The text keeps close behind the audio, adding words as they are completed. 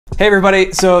Hey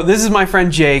everybody, so this is my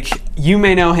friend Jake. You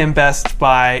may know him best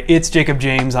by It's Jacob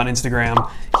James on Instagram.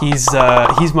 He's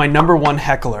my #1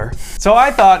 heckler. So I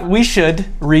thought we should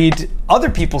read other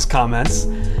people's comments,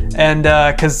 and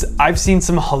because I've seen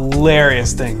some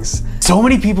hilarious things. So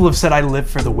many people have said I live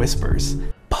for the whispers.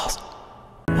 Pause.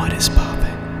 What is popping?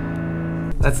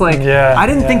 That's like, I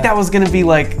didn't think that was gonna be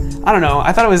like, I don't know,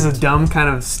 I thought it was a dumb kind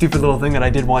of stupid little thing that I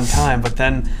did one time, but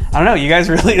then, I don't know, you guys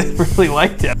really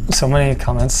liked it. So many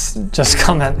comments, just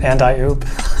comment and I oop.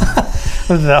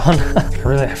 That one,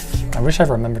 I wish I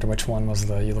remembered which one was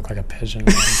the you look like a pigeon.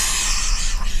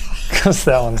 Because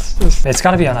that one's just, it's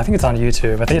gotta be on, I think it's on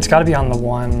YouTube. I think it's gotta be on the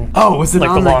one. Oh, was it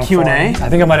like on the Q&A? I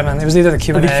think it might have been, it was either the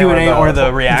Q&A or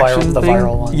the reaction thing? The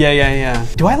viral one. Yeah.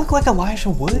 Do I look like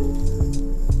Elijah Wood?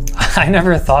 I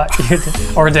never thought you did.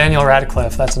 Or Daniel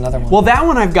Radcliffe, that's another one. Well, that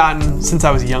one I've gotten since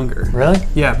I was younger. Really?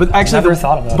 Yeah, but actually, I never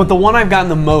thought about it. But the one I've gotten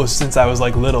the most since I was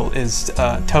like little is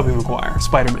Tobey Maguire,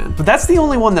 Spider-Man. But that's the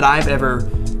only one that I've ever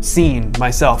seen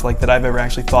myself, like that I've ever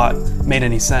actually thought made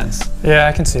any sense. Yeah,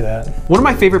 I can see that. One of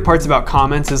my favorite parts about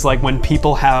comments is like when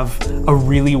people have a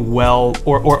really well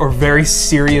or very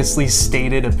seriously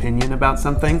stated opinion about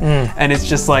something. And it's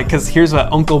just like, because here's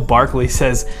what Uncle Barkley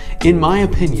says, in my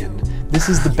opinion, this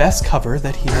is the best cover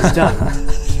that he has done.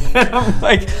 And I'm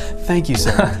like, thank you,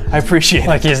 sir. I appreciate it.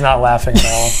 Like he's not laughing at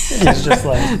all. He's just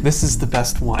like, this is the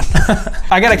best one.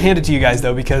 I gotta hand it to you guys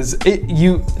though, because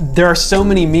there are so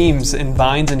many memes and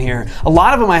vines in here. A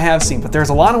lot of them I have seen, but there's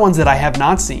a lot of ones that I have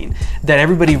not seen that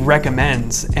everybody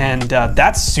recommends, and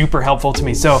that's super helpful to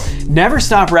me. So never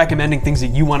stop recommending things that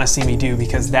you want to see me do,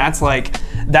 because that's like,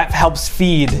 that helps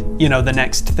feed, you know, the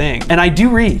next thing. And I do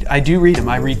read them.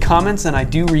 I read comments and I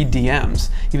do read DMs,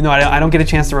 even though I don't get a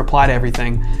chance to reply to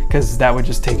everything, because that would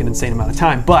just take an insane amount of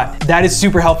time. But that is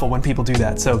super helpful when people do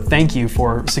that. So thank you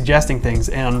for suggesting things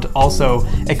and also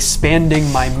expanding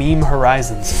my meme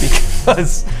horizons,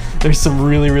 because there's some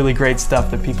really great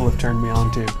stuff that people have turned me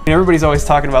on to. Everybody's always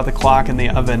talking about the clock in the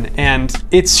oven, and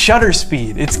it's shutter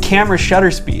speed. It's camera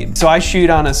shutter speed. So I shoot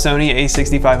on a Sony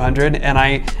a6500, and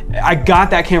I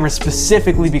got that camera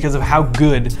specifically because of how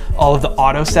good all of the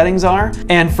auto settings are.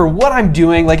 And for what I'm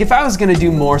doing, like if I was gonna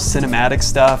do more cinematic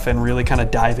stuff and really kind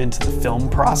of dive into the film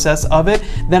process of it,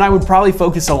 then I would probably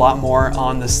focus a lot more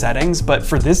on the settings. But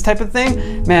for this type of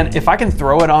thing, man, if I can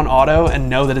throw it on auto and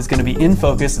know that it's gonna be in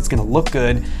focus, it's gonna look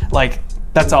good, like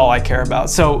that's all I care about.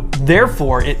 So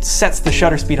therefore it sets the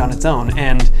shutter speed on its own.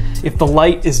 And if the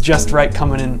light is just right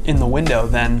coming in the window,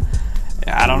 then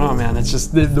I don't know, man. It's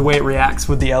just the way it reacts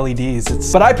with the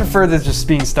LEDs. But I prefer than just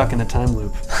being stuck in a time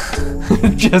loop.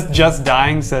 just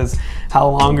dying says, how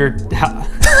longer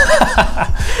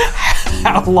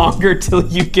till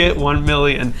you get 1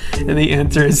 million? And the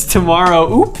answer is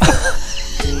tomorrow. Oop.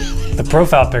 The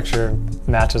profile picture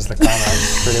matches the comment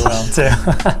pretty well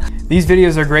too. These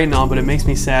videos are great and all, but it makes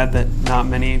me sad that not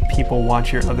many people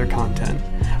watch your other content.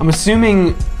 I'm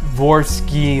assuming,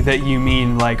 Vorsky, that you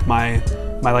mean like my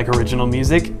like original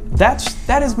music.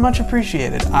 That is much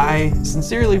appreciated. I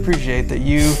sincerely appreciate that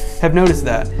you have noticed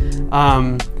that.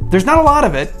 There's not a lot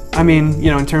of it. I mean, you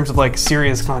know, in terms of like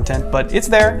serious content, but it's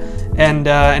there. And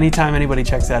anytime anybody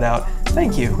checks that out,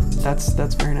 thank you.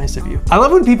 That's very nice of you. I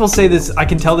love when people say this, I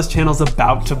can tell this channel's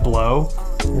about to blow.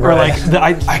 Or like,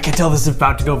 I can tell this is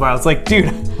about to go viral. It's like,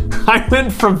 dude, I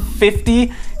went from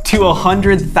 50 to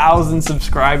 100,000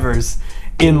 subscribers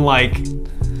in like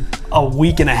a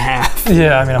week and a half.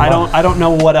 Yeah, I mean, I don't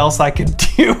know what else I could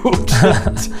do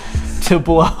to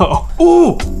blow.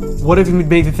 Ooh, what if it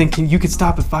made me think you could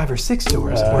stop at 5 or 6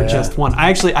 doors or just one?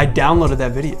 I downloaded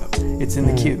that video. It's in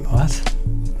the queue. What?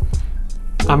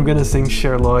 I'm gonna sing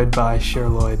Cher Lloyd by Cher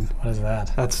Lloyd. What is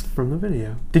that? That's from the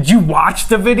video. Did you watch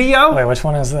the video? Wait, which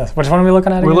one is this? Which one are we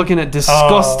looking at again? We're looking at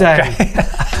Disgusting. Oh, okay.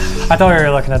 I thought we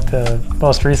were looking at the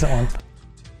most recent one.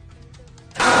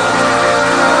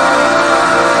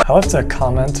 I left a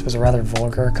comment, it was a rather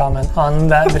vulgar comment on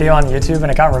that video on YouTube,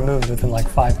 and it got removed within like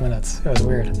 5 minutes. It was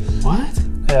weird. What?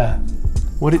 Yeah.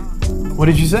 What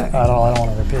did you say? I don't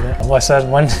want to repeat it. Well, I said,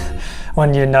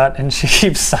 when you nut and she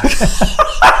keeps sucking.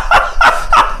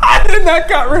 And that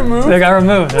got removed? It got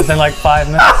removed within like 5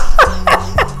 minutes.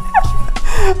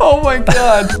 Oh my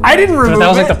God. I didn't remove it. That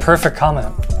was like the perfect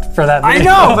comment for that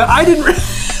video. I know, but I didn't.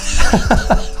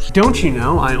 Don't you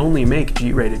know I only make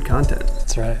G-rated content?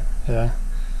 That's right, yeah.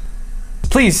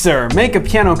 Please, sir, make a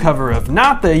piano cover of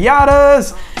Not the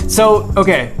Yadas. So,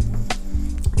 okay,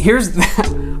 here's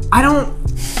that. I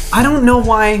don't know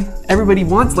why everybody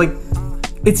wants, like,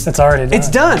 it's already done. It's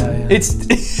done. Yeah,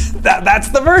 yeah. That's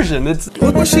the version.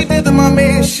 Look what she did to my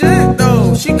man shit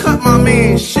though. She cut my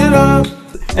man shit up.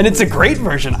 And it's a great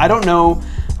version. I don't know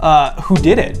who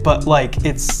did it, but like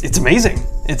it's amazing.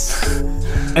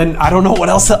 And I don't know what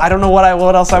else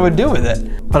what else I would do with it.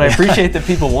 But I appreciate that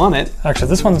people want it. Actually,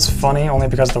 this one's funny only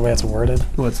because of the way it's worded.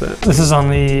 What's that? This is on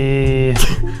the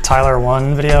Tyler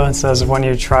 1 video. It says, when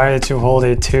you try to hold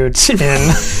a toot in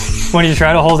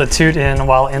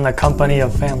while in the company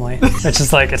of family. Which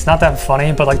is like, it's not that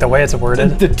funny, but like the way it's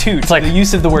worded. The toot. It's like the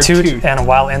use of the word toot. And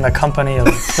while in the company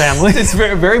of family. It's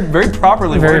very, very, very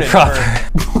properly Very worded. proper.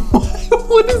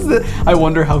 What is it? I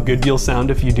wonder how good you'll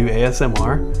sound if you do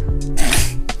ASMR.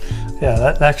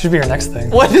 Yeah, that should be your next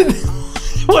thing. What did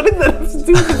that have to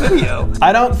do with the video?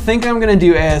 I don't think I'm gonna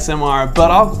do ASMR,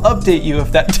 but I'll update you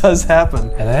if that does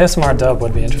happen. An ASMR dub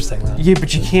would be interesting though. Yeah,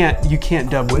 but you can't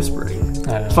dub whispering.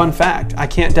 I know. Fun fact, I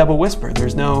can't dub a whisper.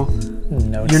 There's no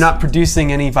Notes. You're not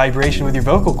producing any vibration with your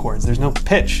vocal cords. There's no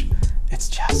pitch. It's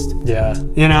just, yeah.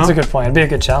 You know? That's a good point. It'd be a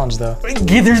good challenge though.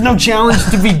 There's no challenge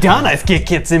to be done. I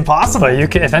think it's impossible. But you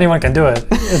can, if anyone can do it,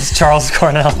 it's Charles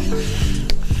Cornell.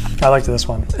 I liked this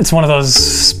one. It's one of those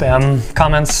spam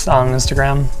comments on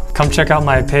Instagram. Come check out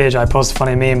my page. I post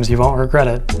funny memes. You won't regret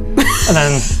it. And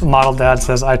then model dad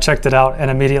says, I checked it out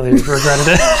and immediately regretted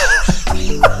it.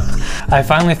 I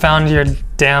finally found your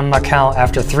damn account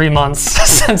after 3 months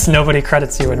since nobody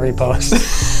credits you in reposts.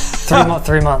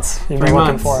 3 months. You've been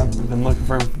looking for him. I've been looking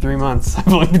for him for 3 months.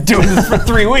 I've only been doing this for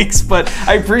 3 weeks, but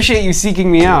I appreciate you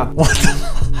seeking me out.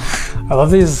 I love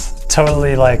these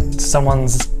totally like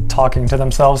someone's talking to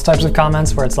themselves types of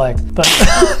comments where it's like, but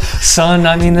son,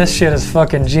 I mean, this shit is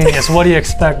fucking genius. What do you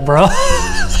expect, bro?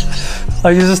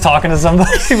 Like he's just talking to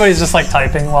somebody, but he's just like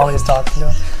typing while he's talking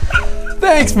to him.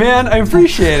 Thanks, man. I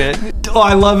appreciate it. Oh,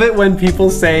 I love it when people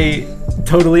say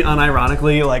totally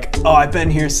unironically, like, oh, I've been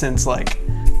here since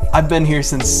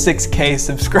 6K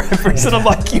subscribers. And I'm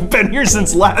like, you've been here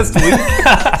since last week.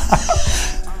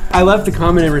 I left a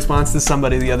comment in response to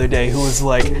somebody the other day who was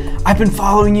like, I've been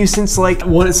following you since like,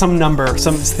 some number,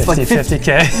 some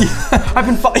 50K. I've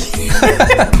been following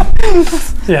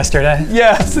Yesterday.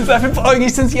 Yeah, I've been following you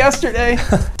since yesterday.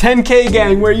 10K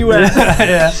gang, where you at?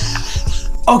 Yeah.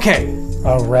 Okay.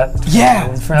 Oh, Rhett. Yeah,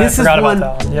 this is one.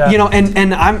 That one. Yeah. You know,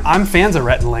 and I'm fans of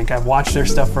Rhett and Link. I've watched their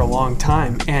stuff for a long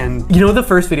time, and you know, the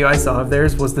first video I saw of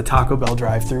theirs was the Taco Bell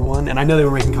drive-through one, and I know they were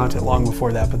making content long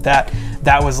before that, but that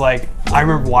was like, I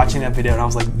remember watching that video and I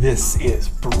was like, this is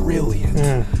brilliant.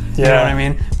 Yeah. You know what I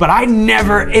mean? But I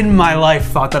never in my life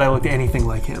thought that I looked anything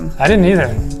like him. I didn't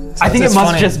either. So I think it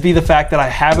must just be the fact that I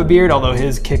have a beard, although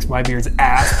his kicks my beard's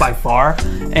ass by far,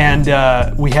 and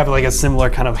we have like a similar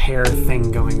kind of hair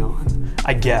thing going on.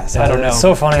 I guess. Yeah, I don't know. It's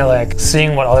so funny, like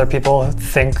seeing what other people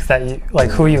think that you, like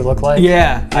who you look like.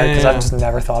 Yeah. Because I've just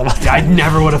never thought about that. I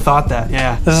never would have thought that.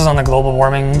 Yeah. This is on the global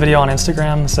warming video on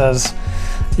Instagram. It says,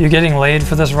 "You getting laid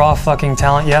for this raw fucking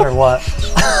talent yet, or what?"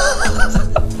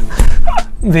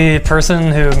 The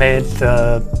person who made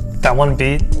that one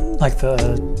beat, like the,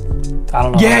 I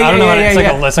don't know. Yeah, I don't know. It's like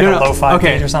yeah. It's like a lo-fi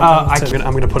beat or something.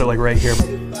 I'm gonna put it like right here.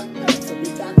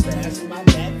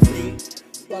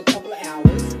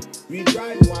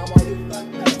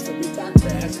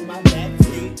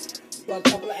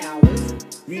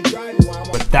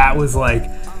 But that was like,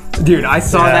 dude, I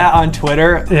saw that on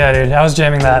Twitter. Yeah, dude, I was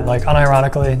jamming that like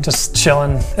unironically, just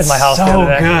chilling in my house. So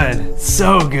good,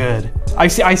 so good. I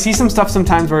see some stuff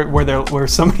sometimes where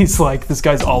somebody's like, this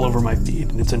guy's all over my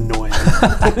feed and it's annoying.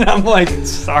 And I'm like,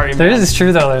 sorry, man. It's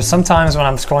true though. There's sometimes when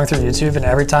I'm scrolling through YouTube and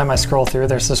every time I scroll through,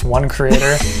 there's this one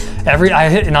creator. I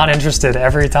hit not interested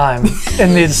every time,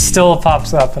 and it still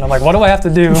pops up, and I'm like, what do I have to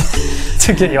do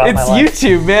to get you out of my life? It's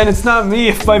YouTube, man. It's not me.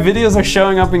 If my videos are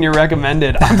showing up in your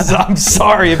recommended, I'm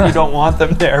sorry if you don't want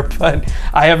them there, but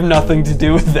I have nothing to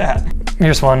do with that.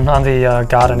 Here's one on the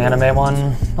God and Anime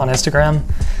one on Instagram.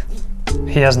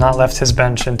 He has not left his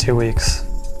bench in 2 weeks.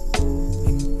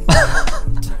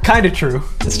 Kind of true.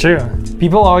 It's true.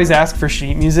 People always ask for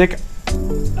sheet music.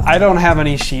 I don't have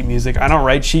any sheet music. I don't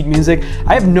write sheet music.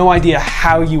 I have no idea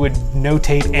how you would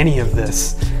notate any of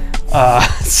this.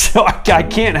 So I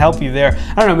can't help you there.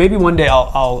 I don't know, maybe one day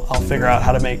I'll figure out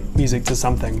how to make music to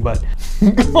something, but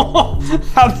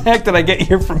how the heck did I get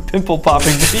here from pimple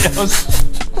popping videos?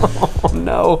 Oh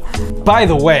no. By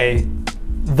the way,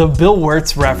 the Bill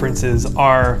Wirtz references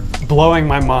are blowing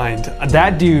my mind.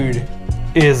 That dude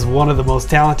is one of the most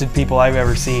talented people I've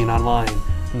ever seen online.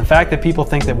 And the fact that people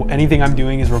think that anything I'm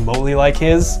doing is remotely like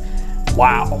his,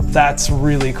 wow, that's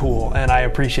really cool. And I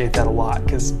appreciate that a lot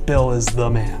because Bill is the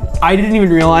man. I didn't even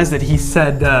realize that he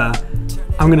said,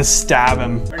 I'm gonna stab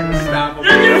him.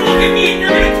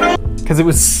 Because because it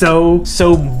was so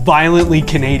violently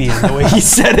Canadian the way he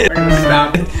said it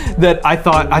that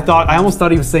I almost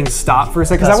thought he was saying stop for a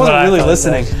second because I wasn't really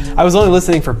listening. I was only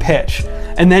listening for pitch,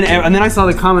 and then I saw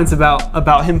the comments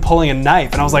about him pulling a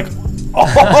knife, and I was like,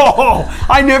 oh,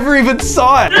 I never even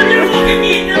saw it. You're gonna look at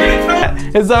me and you're gonna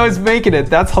tell. As I was making it,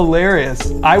 that's hilarious.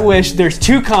 I wish there's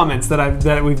 2 comments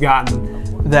that we've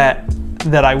gotten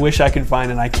that I wish I could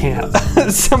find and I can't.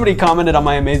 Somebody commented on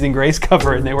my Amazing Grace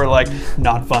cover and they were like,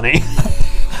 not funny.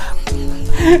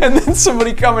 And then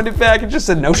somebody commented back and just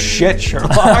said, no shit,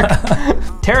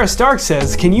 Sherlock. Tara Stark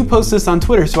says, can you post this on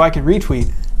Twitter so I can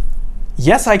retweet?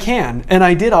 Yes, I can, and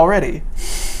I did already.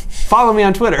 Follow me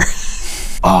on Twitter.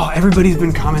 Oh, everybody's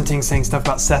been commenting saying stuff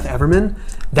about Seth Everman.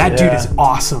 That dude is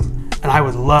awesome, and I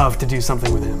would love to do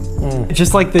something with him.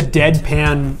 Just like the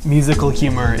deadpan musical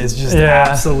humor is just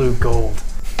absolute gold.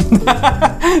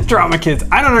 Drama kids.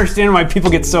 I don't understand why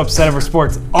people get so upset over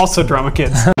sports. Also drama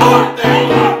kids.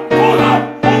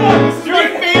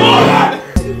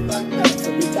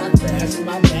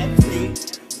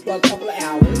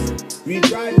 We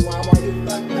driving while I'm on your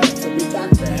fuck up, so we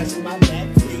got crash in my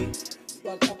backseat.